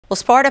Well,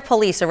 Sparta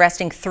Police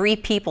arresting 3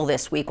 people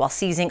this week while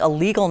seizing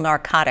illegal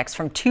narcotics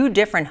from 2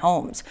 different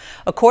homes.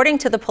 According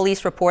to the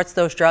police reports,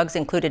 those drugs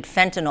included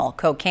fentanyl,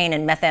 cocaine,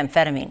 and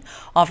methamphetamine.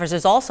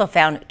 Officers also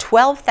found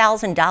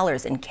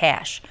 $12,000 in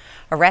cash.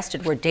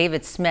 Arrested were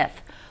David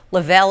Smith,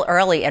 Lavelle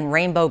Early, and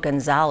Rainbow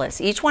Gonzalez,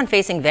 each one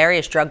facing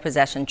various drug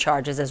possession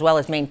charges as well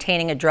as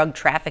maintaining a drug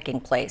trafficking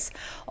place.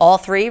 All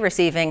 3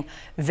 receiving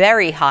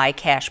very high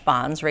cash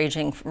bonds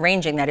ranging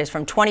that is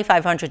from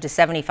 $2,500 to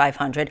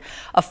 $7,500.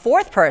 A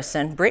 4th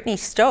person, Brittany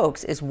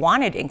Stokes, is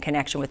wanted in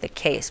connection with the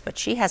case, but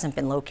she hasn't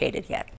been located yet.